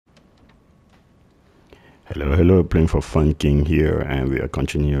Hello, PlayingForFunKing here, and we are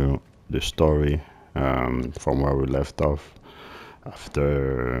continuing the story from where we left off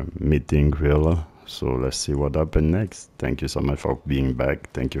after meeting Villa. So let's see what happened next. Thank you so much for being back.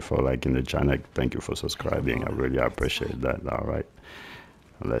 Thank you for liking the channel. Thank you for subscribing. I really appreciate that. All right,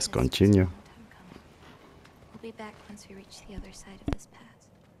 let's continue. We'll be back once we reach the other side of this pass.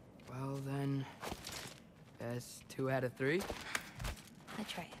 Well then, that's 2 out of 3.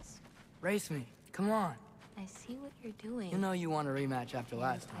 Atreus, Race me, come on. I see what you're doing. You know you want a rematch after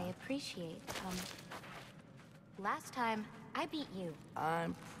last I time. appreciate. Last time I beat you.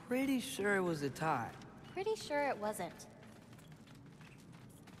 I'm pretty sure it was a tie. Pretty sure it wasn't.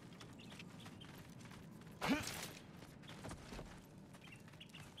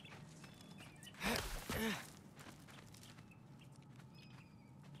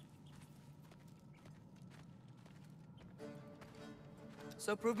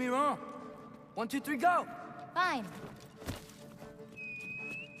 So prove me wrong. 1, 2, 3, go! Fine.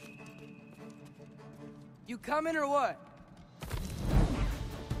 You coming or what?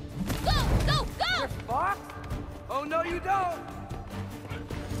 Go! Go! Go! You're fucked? Oh no you don't!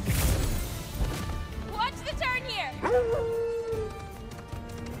 Watch the turn here!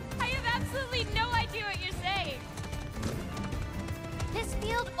 I have absolutely no idea what you're saying. This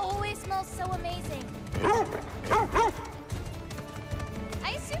field always smells so amazing.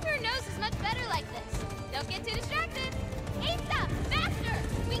 I assume your nose is much better like this. Don't get too distracted. Asa! Faster!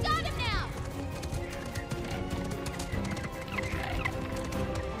 We got him now!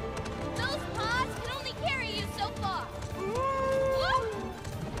 Those pods can only carry you so far. Whoa!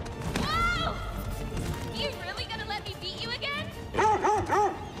 Whoa! You really gonna let me beat you again? Whoa!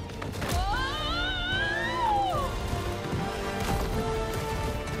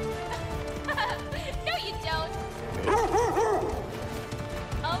 No, you don't.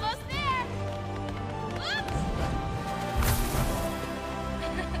 Almost there. Whoops!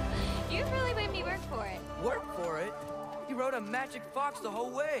 You really made me work for it. Work for it? You rode a magic fox the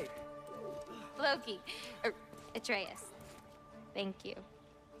whole way. Loki. Atreus. Thank you.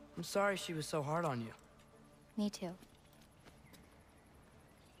 I'm sorry she was so hard on you. Me too.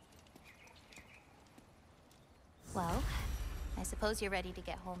 Well, I suppose you're ready to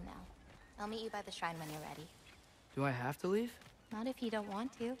get home now. I'll meet you by the shrine when you're ready. Do I have to leave? Not if you don't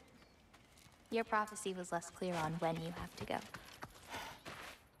want to. Your prophecy was less clear on when you have to go.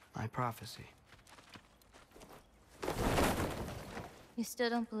 My prophecy. You still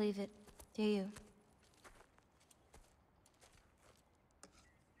don't believe it, do you?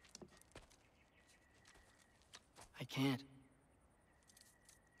 I can't.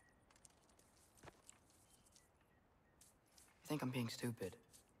 I think I'm being stupid.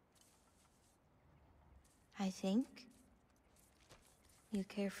 I think you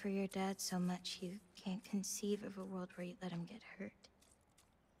care for your dad so much you can't conceive of a world where you let him get hurt.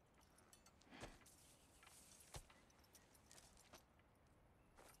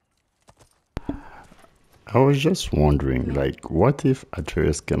 I was just wondering, like, what if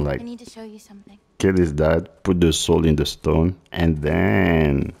Atreus can I like need to show you something. kill his dad, put the soul in the stone, and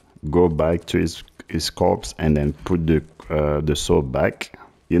then go back to his corpse and then put the soul back.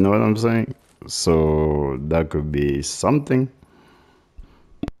 You know what I'm saying? So that could be something.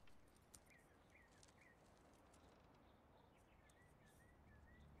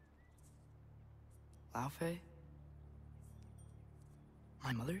 Laufey?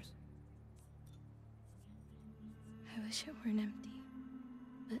 My mother's? I wish it weren't empty,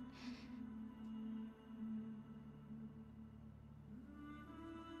 but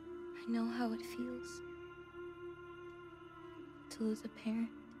I know how it feels to lose a parent,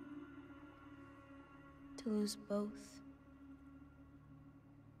 to lose both.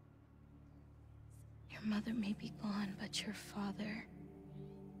 Your mother may be gone, but your father,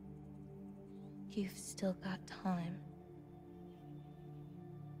 you've still got time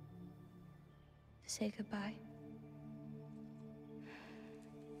to say goodbye.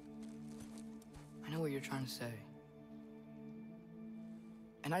 I know what you're trying to say.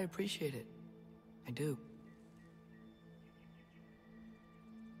 And I appreciate it. I do.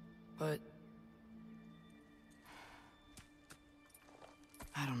 But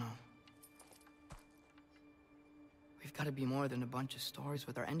I don't know. We've got to be more than a bunch of stories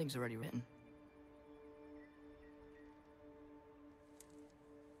with our endings already written.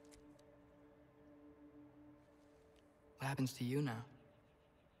 What happens to you now?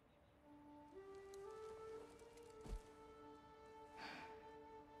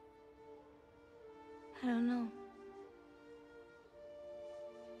 I don't know.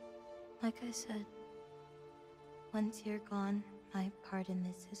 Like I said, once you're gone, my part in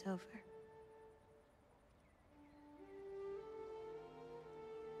this is over.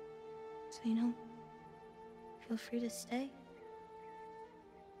 So, feel free to stay.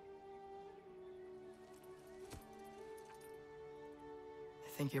 I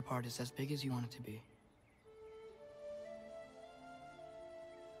think your part is as big as you want it to be.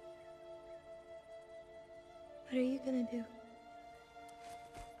 What are you gonna do?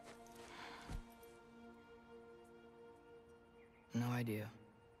 No idea.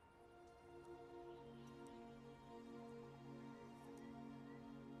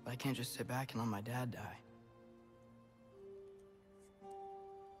 But I can't just sit back and let my dad die.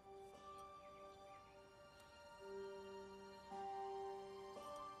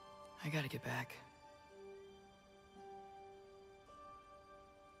 I gotta get back.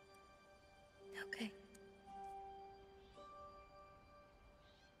 Okay.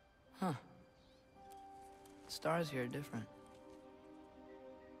 Huh. The stars here are different.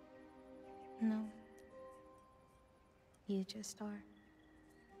 No. You just are.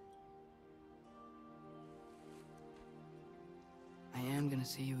 I am gonna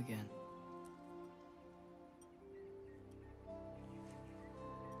see you again.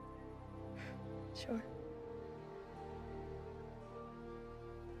 Sure.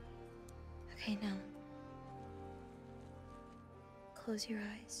 Okay, now. Close your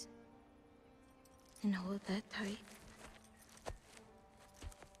eyes. And hold that tight.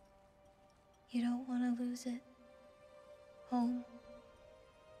 You don't want to lose it. Home.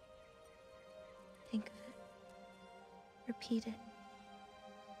 Think of it. Repeat it.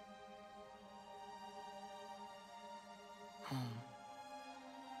 Home.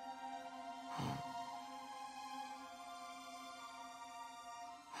 Home.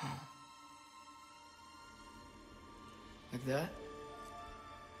 Home. Like that?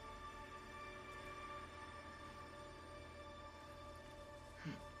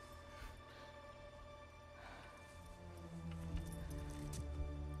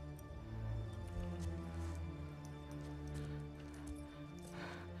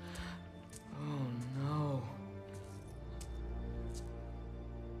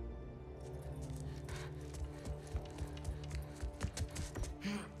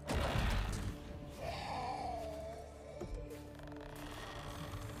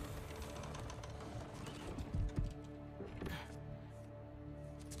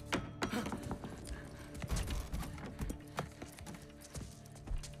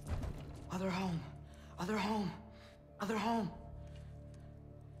 Other home. Other home. Other home.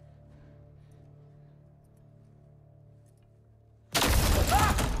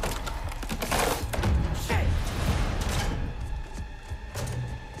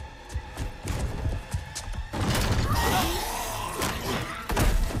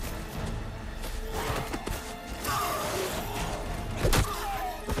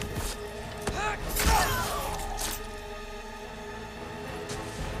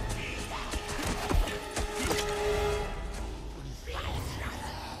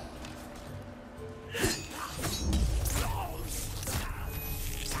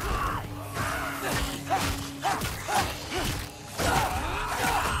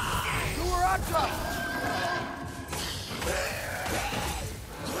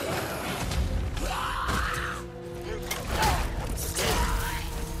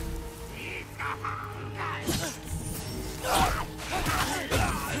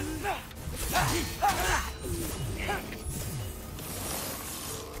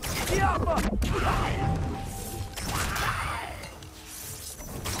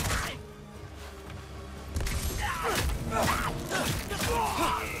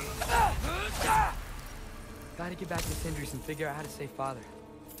 Gotta get back to Sindri's and figure out how to save Father.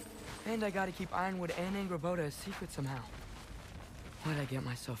 And I gotta keep Ironwood and Angroboda a secret somehow. What'd I get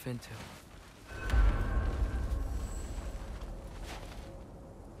myself into?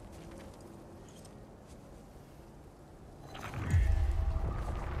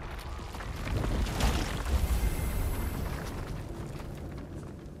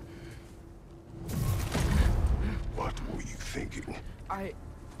 What were you thinking? I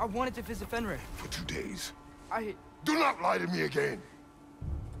wanted to visit Fenrir. For 2 days? I... Do not lie to me again!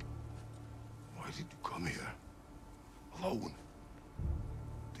 Why did you come here? Alone?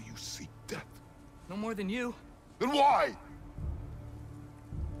 Do you seek death? No more than you. Then why?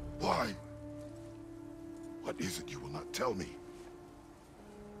 Why? What is it you will not tell me?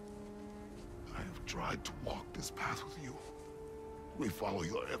 I have tried to walk this path with you. We follow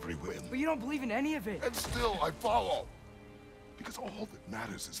your every whim. But you don't believe in any of it. And still I follow. Because all that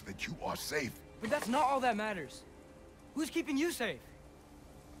matters is that you are safe. But that's not all that matters. Who's keeping you safe?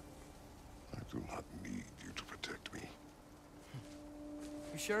 I do not need you to protect me.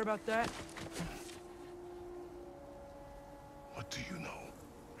 You sure about that? What do you know?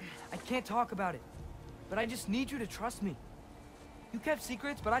 I can't talk about it. But I just need you to trust me. You kept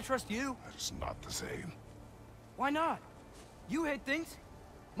secrets, but I trust you. That's not the same. Why not? You hid things.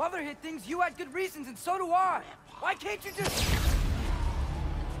 Mother hid things. You had good reasons, and so do I. Why can't you just...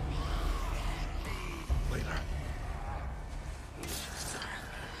 Later.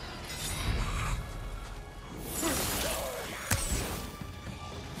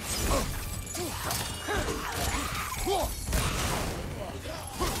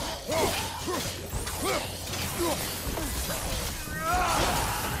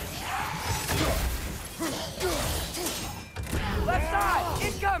 Left side!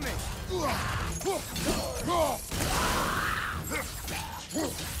 Incoming!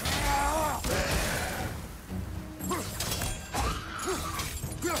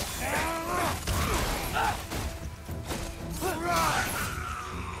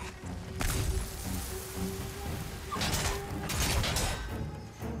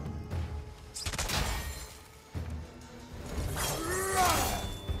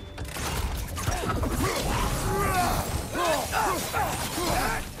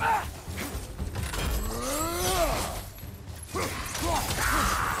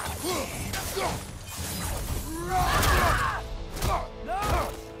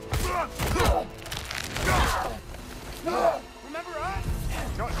 Remember us?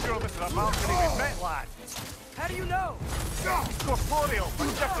 Not sure this is a balcony we've met, lad. How do you know? It's corporeal, but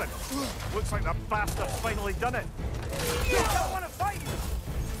different. Looks like the bastard's finally done it. I don't want to fight you!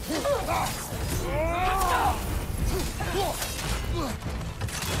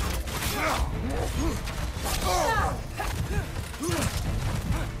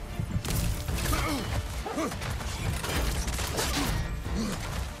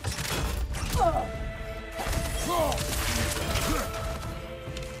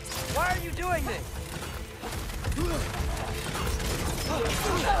 Why are you doing this?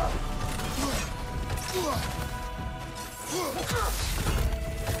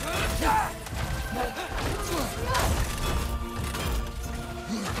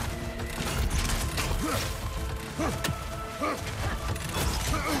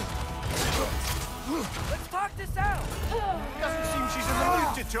 Let's talk this out! Doesn't seem she's in the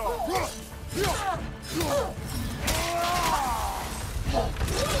mood to talk.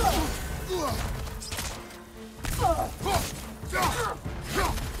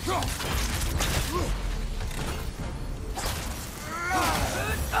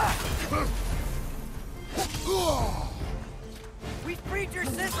 We freed your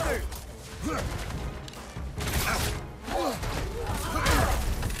sister!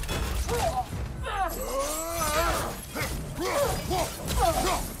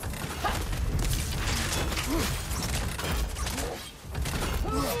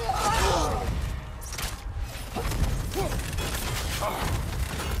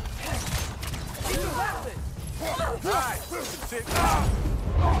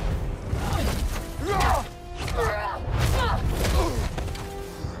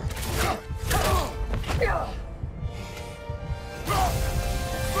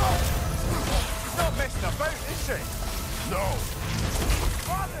 She's not messing about, is she? No.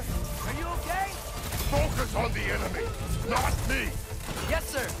 Father, are you okay? Focus on the enemy, not me. Yes,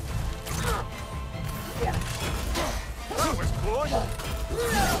 sir. That was close.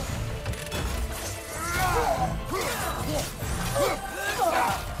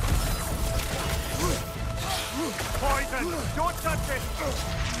 Poison! Don't touch it!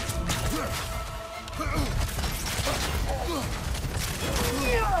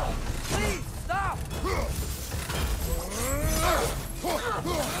 Please, stop!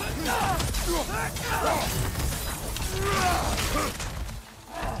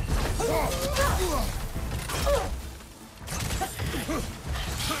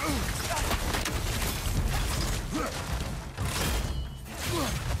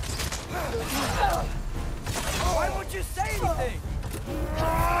 Why won't you say anything?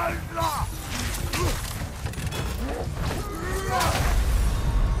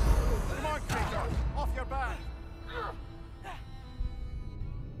 Come on, Kratos! Off your back!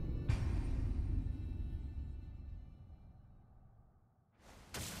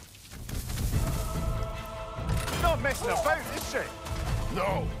 Not messing about, is she?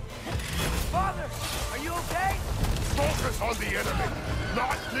 No. Father, are you okay? Focus on the enemy,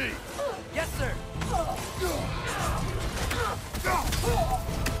 not me. Yes, sir.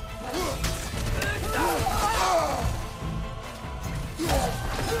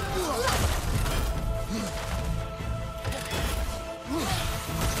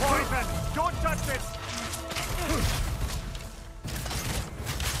 Poison! Don't touch it!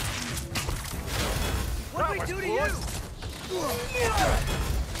 What do we do to you?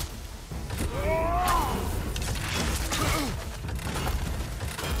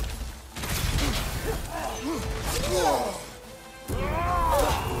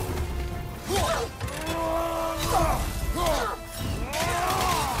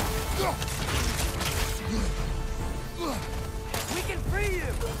 We can free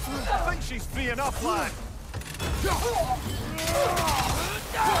you! I think she's free enough, lad.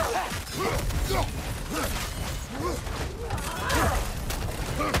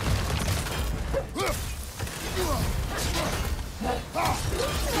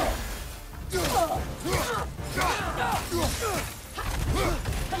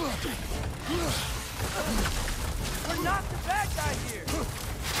 We're not the bad guy here!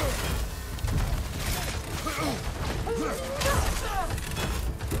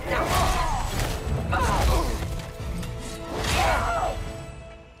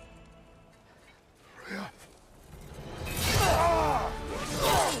 Freya.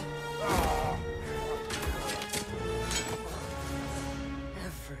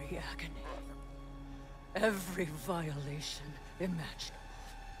 Every agony. Every violation imaginable.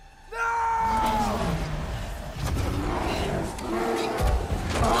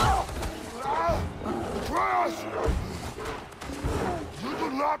 Kratos! You do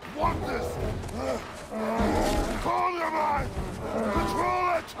not want this! Calm your mind! Control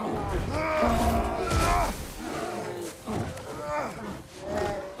it!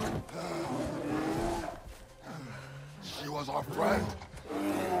 She was our friend.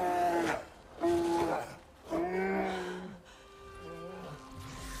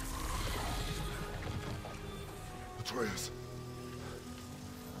 Atreus.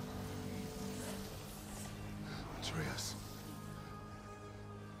 Atreus.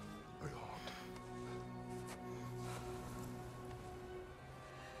 Are you harmed?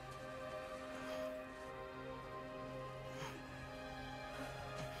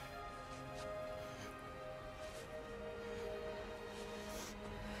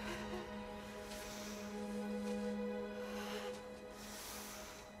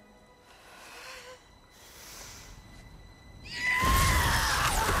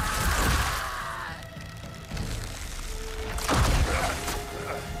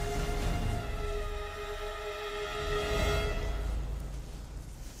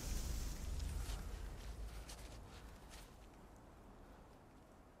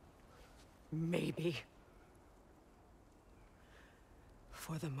 Maybe.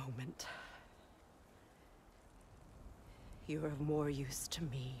 For the moment. You're of more use to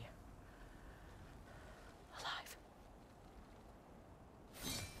me. Alive.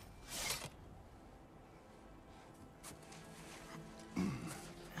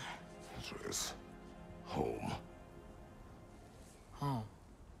 Atreus. Home. Oh,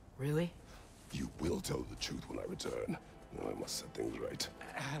 really? You will tell the truth when I return. Now I must set things right.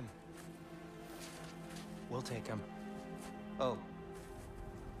 We'll take him. Oh,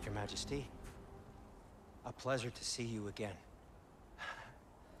 Your Majesty. A pleasure to see you again.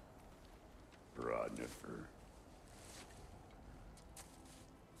 Ragnarök.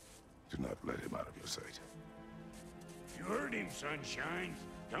 Do not let him out of your sight. You heard him, Sunshine.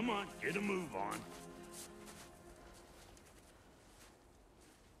 Come on, get a move on.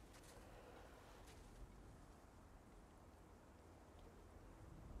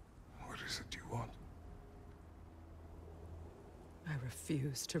 What is it you want? I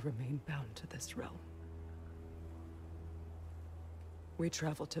refuse to remain bound to this realm. We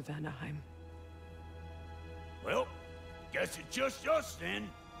travel to Vanaheim. Well, guess it's just us then.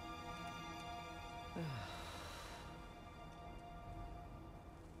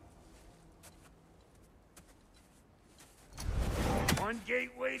 One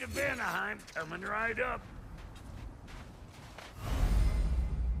gateway to Vanaheim coming right up.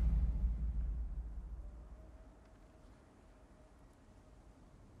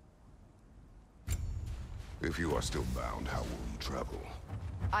 If you are still bound, how will you travel?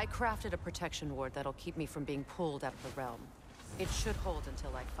 I crafted a protection ward that'll keep me from being pulled out of the realm. It should hold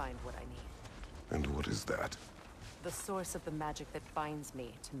until I find what I need. And what is that? The source of the magic that binds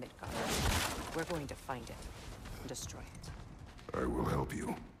me to Midgard. We're going to find it and destroy it. I will help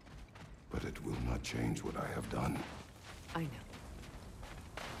you. But it will not change what I have done. I know.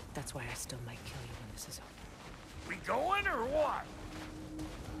 That's why I still might kill you when this is over. We going or what?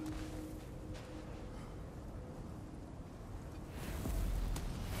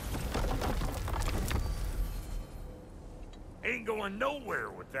 Ain't going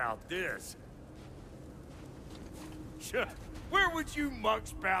nowhere without this. Sure, where would you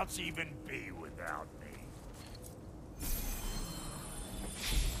muckspouts even be without me?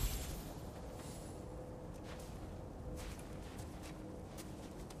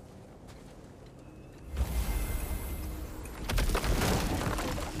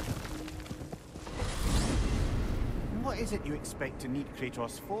 is it you expect to need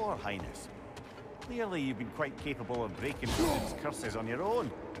Kratos for, Highness? Clearly you've been quite capable of breaking Odin's curses on your own.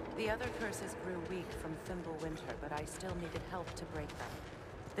 The other curses grew weak from Fimbulwinter, but I still needed help to break them.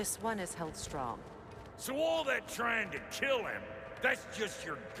 This one is held strong. So all that trying to kill him, that's just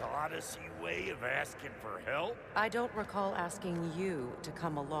your goddessy way of asking for help? I don't recall asking you to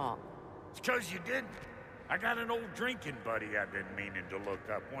come along. It's 'cause you didn't. I got an old drinking buddy I've been meaning to look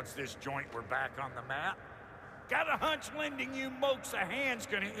up once this joint were back on the map. Got a hunch lending you mokes a hand's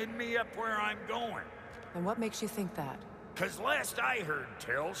gonna end me up where I'm going. And what makes you think that? 'Cause last I heard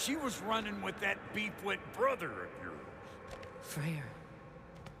tell, she was running with that beef-wit brother of yours. Freyr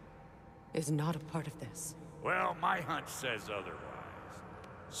is not a part of this. Well, my hunch says otherwise.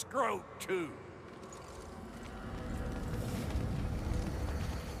 Scrote, too.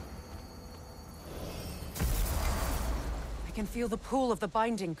 I can feel the pull of the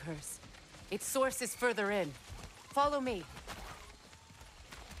binding curse. Its source is further in. Follow me.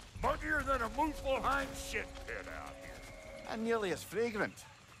 Muggier than a Muspelheim shit pit out here. And nearly as fragrant.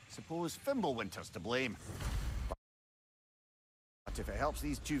 Suppose Fimbulwinter's to blame. But if it helps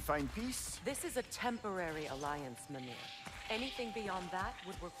these two find peace... This is a temporary alliance, Mjölnir. Anything beyond that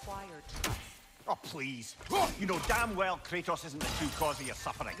would require trust. Oh, please. You know damn well Kratos isn't the true cause of your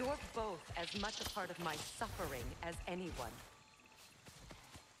suffering. You're both as much a part of my suffering as anyone.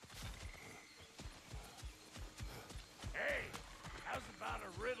 Hey, how's about a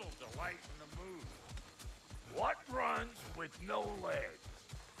riddle to lighten the mood? What runs with no legs?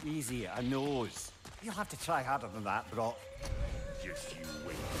 Easy, a nose. You'll have to try harder than that, Brock. Just you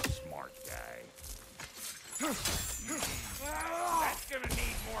wait, smart guy. That's gonna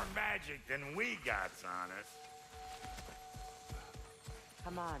need more magic than we got on us.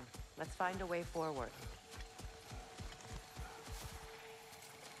 Come on, let's find a way forward.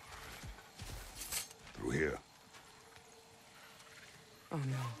 Through here. Oh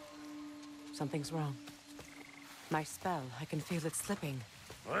no. Something's wrong. My spell, I can feel it slipping.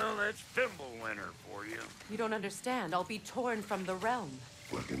 Well, that's Fimbulwinter for you. You don't understand. I'll be torn from the realm.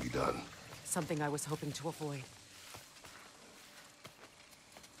 What can be done? Something I was hoping to avoid.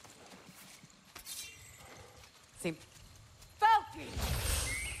 Seem... Falky!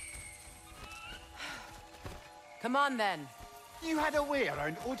 Come on, then. You had a way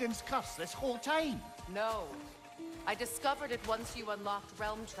around Odin's curse this whole time. No. I discovered it once you unlocked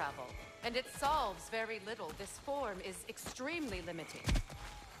realm travel. And it solves very little. This form is extremely limiting.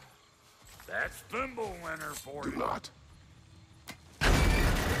 That's Fimbulwinter for you. Do not.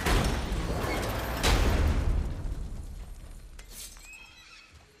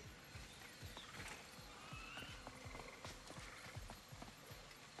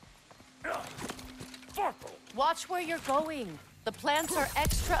 Watch where you're going. The plants are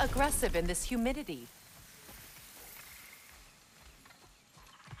extra aggressive in this humidity.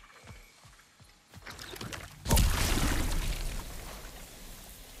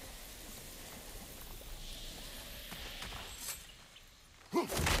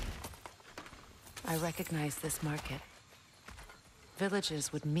 I recognize this market.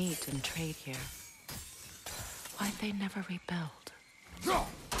 Villages would meet and trade here. Why'd they never rebuild?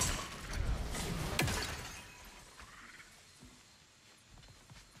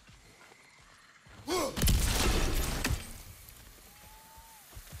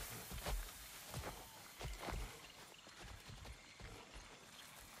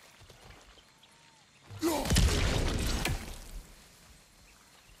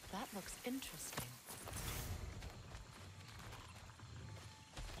 That looks interesting.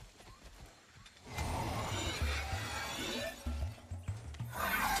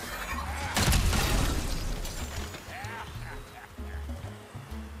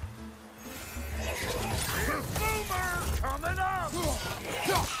 Coming up!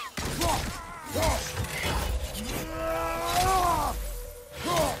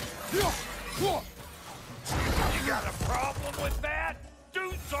 You got a problem with that?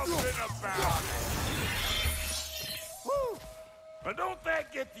 Do something about it! Woo! But don't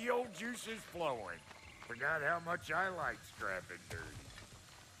that get the old juices flowing? Forgot how much I like scrapping dirty.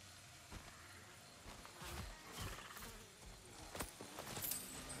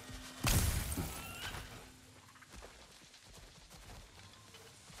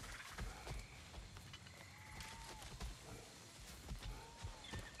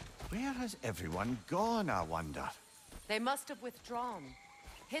 Where has everyone gone, I wonder? They must have withdrawn,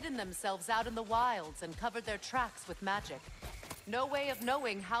 hidden themselves out in the wilds and covered their tracks with magic. No way of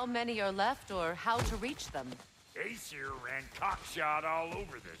knowing how many are left or how to reach them. Aesir ran cockshot all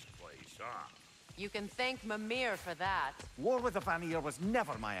over this place, huh? You can thank Mimir for that. War with the Vanir was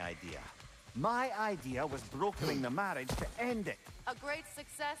never my idea. My idea was brokering the marriage to end it. A great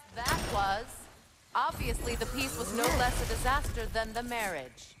success that was. Obviously, the peace was no less a disaster than the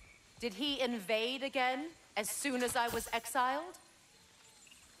marriage. Did he invade again as soon as I was exiled?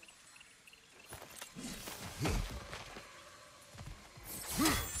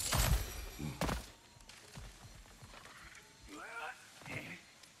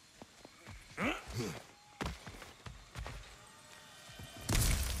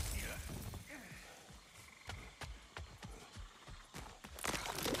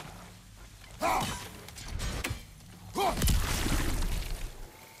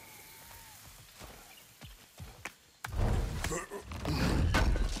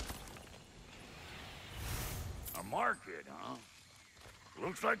 A market, huh?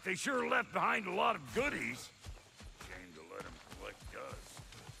 Looks like they sure left behind a lot of goodies. Shame to let them collect dust.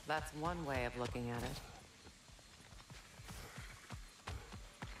 That's one way of looking at it.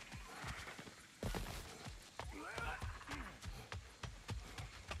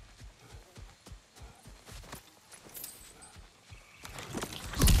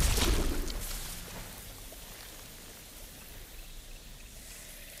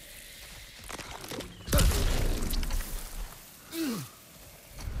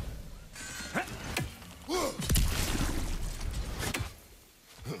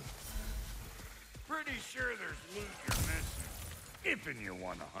 Pretty sure there's loot you're missing. If and you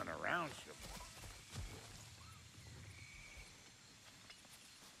want to hunt around some more.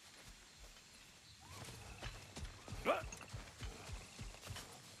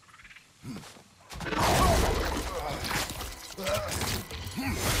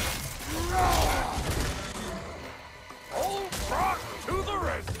 Old Brock to the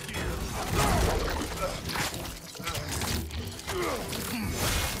rescue!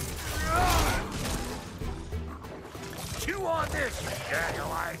 Chew on this, you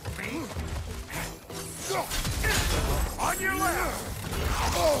jagged-eyed me! On your left!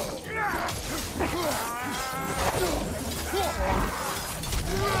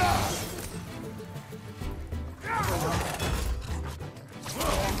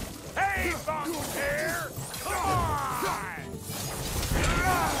 Hey, Bunktail! Come on!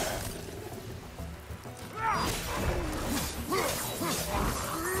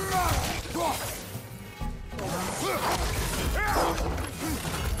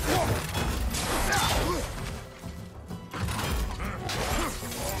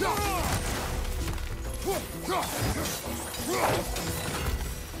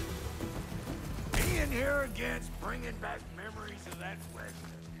 Being here again's bringing back memories of that wedding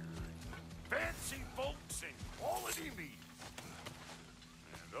of yours. Fancy folks and quality meat.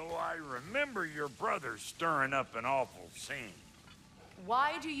 And though I remember your brother stirring up an awful scene.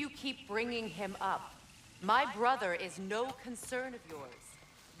 Why do you keep bringing him up? My brother is no concern of yours.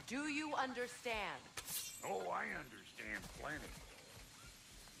 Do you understand? Oh, I understand plenty.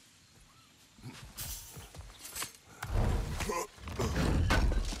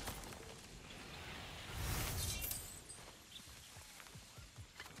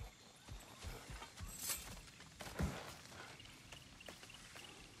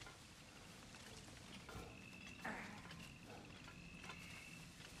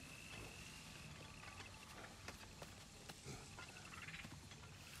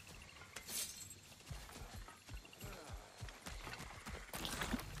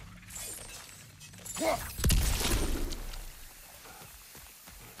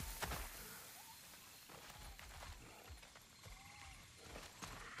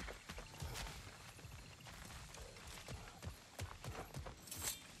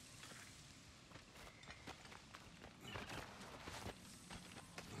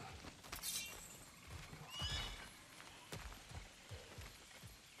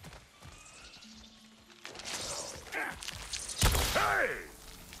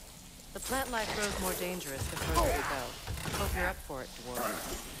 The plant life grows more dangerous the further you go. Hope you're up for it, dwarf.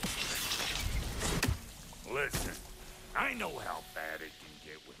 Listen, I know how bad it can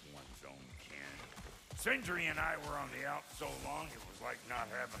get with one's own kin. Sindri and I were on the out so long it was like not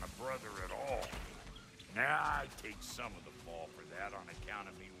having a brother at all. Now I take some of the fall for that on account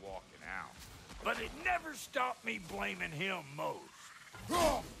of me walking out. But it never stopped me blaming him most.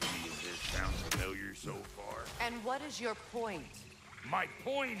 Any of this sound familiar so far? And what is your point? My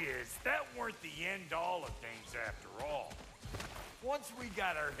point is, that weren't the end-all of things after all. Once we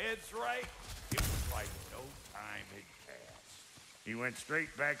got our heads right, it was like no time had passed. He went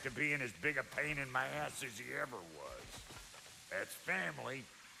straight back to being as big a pain in my ass as he ever was. That's family.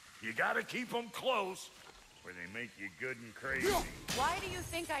 You gotta keep them close, or they make you good and crazy. Why do you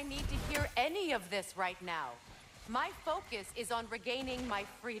think I need to hear any of this right now? My focus is on regaining my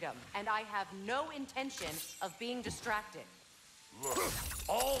freedom, and I have no intention of being distracted. Look,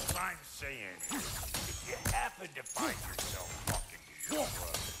 all I'm saying is, if you happen to find yourself walking to your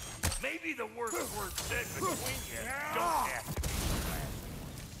brother, maybe the worst word said between you don't have to be the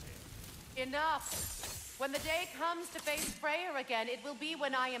last. Enough! When the day comes to face Freya again, it will be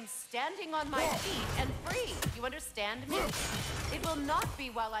when I am standing on my feet and free. You understand me? It will not be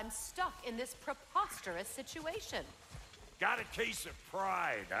while I'm stuck in this preposterous situation. Got a case of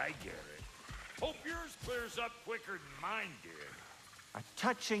pride, I get it. Hope yours clears up quicker than mine did. A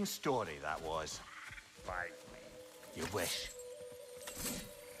touching story, that was. Fight me. You wish.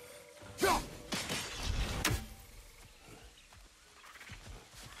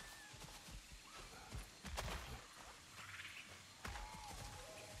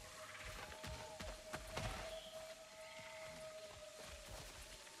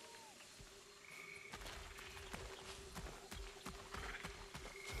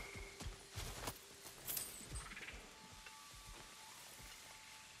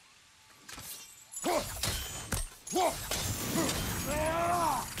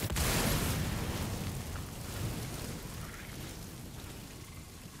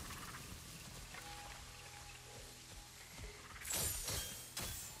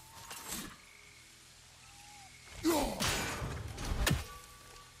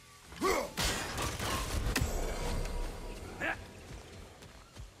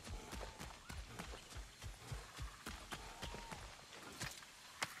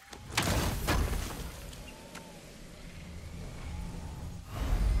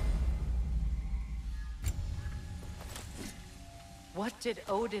 What did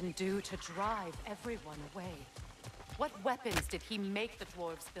Odin do to drive everyone away? What weapons did he make the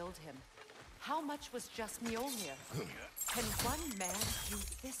dwarves build him? How much was just Mjölnir? Can one man do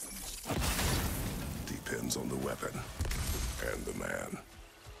this much damage? Depends on the weapon and the man.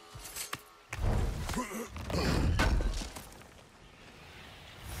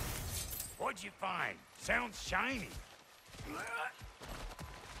 What'd you find? Sounds shiny.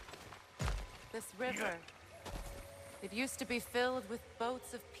 This river. It used to be filled with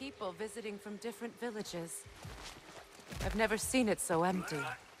boats of people visiting from different villages. I've never seen it so empty.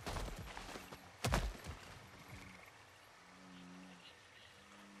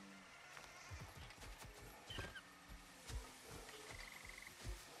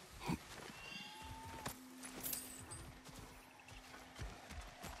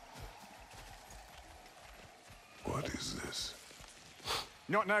 What is this?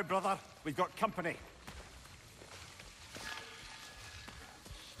 Not now, brother. We've got company.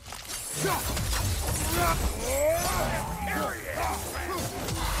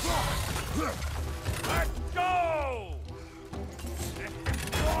 Let's go!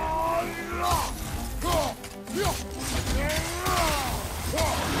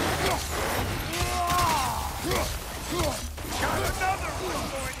 Got another one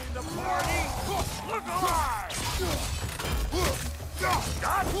joining the party! Look alive! Got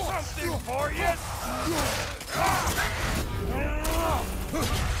something for you!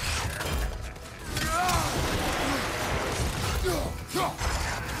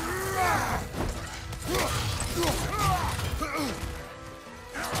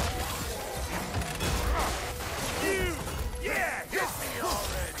 Yeah, hit me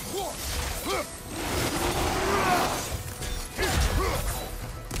already!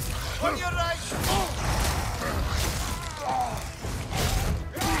 On your right!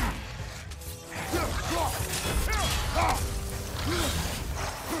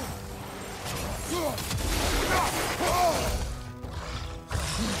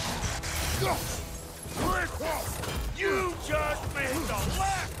 You just made the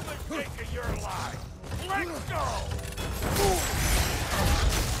last mistake of your life! Let's go!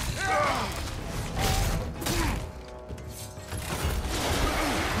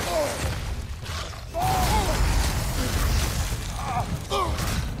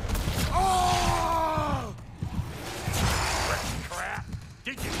 Crap!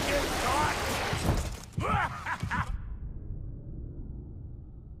 Did you get caught?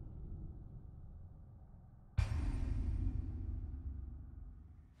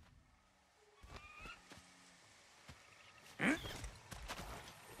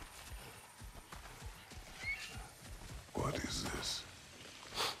 What is this?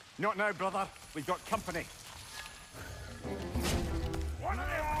 Not now, brother. We've got company. One of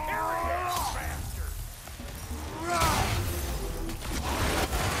them period bastards!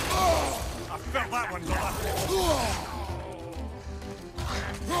 I felt that one, brother.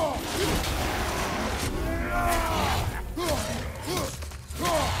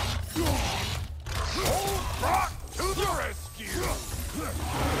 Old rock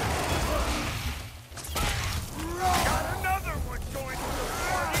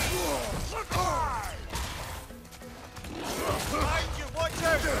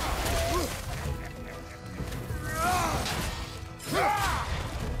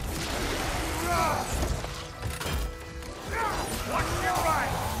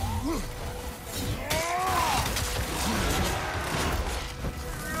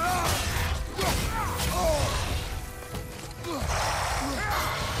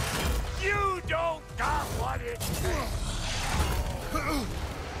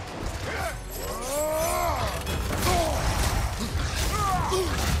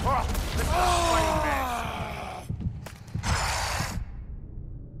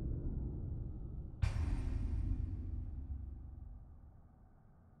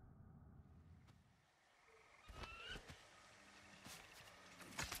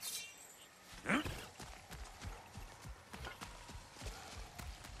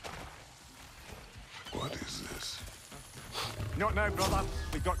Not now, brother.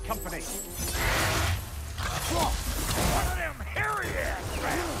 We've got company. One of them hairy ass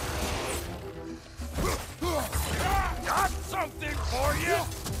rats. Got something for you.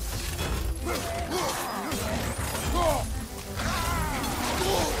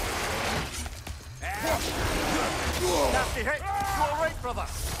 Nasty hit. You all right, brother?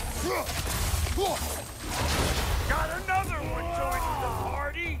 Got another one joining the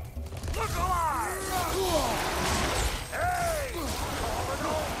party. Look alive. Hey, call it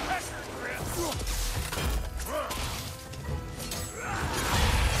old pecker grip.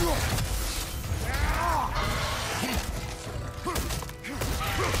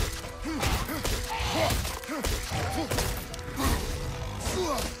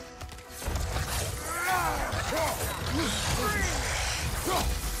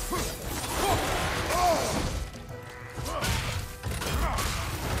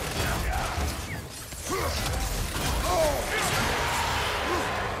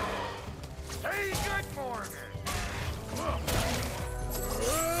 Hey, good morning.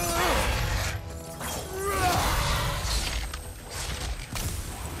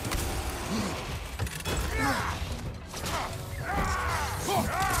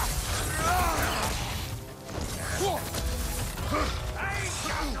 I ain't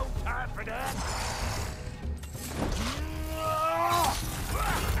got no time for that.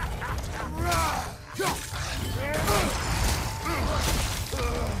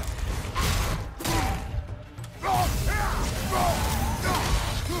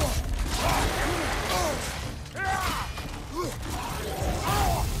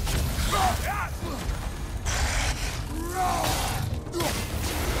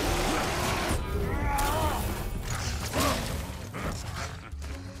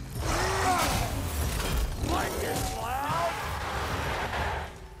 Like it's loud?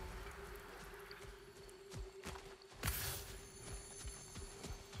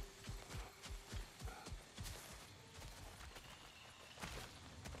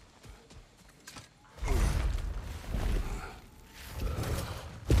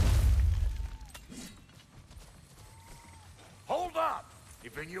 Hold up!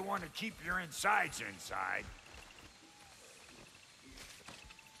 If you want to keep your insides inside.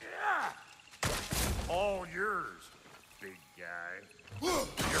 Yeah! All yours, big guy.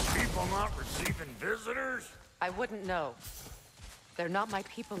 Your people not receiving visitors? I wouldn't know. They're not my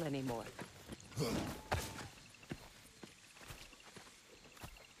people anymore.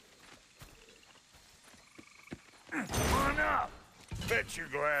 Come on up. Bet you're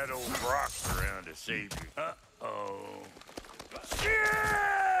glad old Brock's around to save you. Uh-oh. Shit!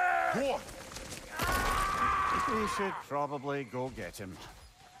 What? We should probably go get him.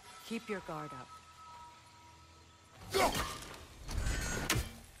 Keep your guard up.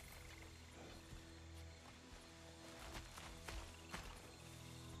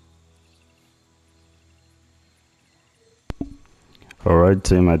 Alright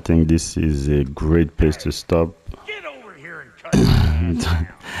team, I think this is a great place to stop. Get over here and cut it down.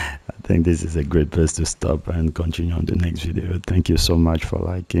 I think this is a great place to stop and continue on the next video. Thank you so much for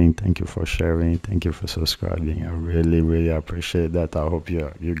liking, thank you for sharing, thank you for subscribing. I really appreciate that. I hope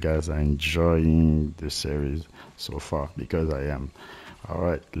you guys are enjoying the series so far, because I am.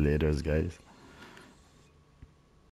 Alright, laters guys.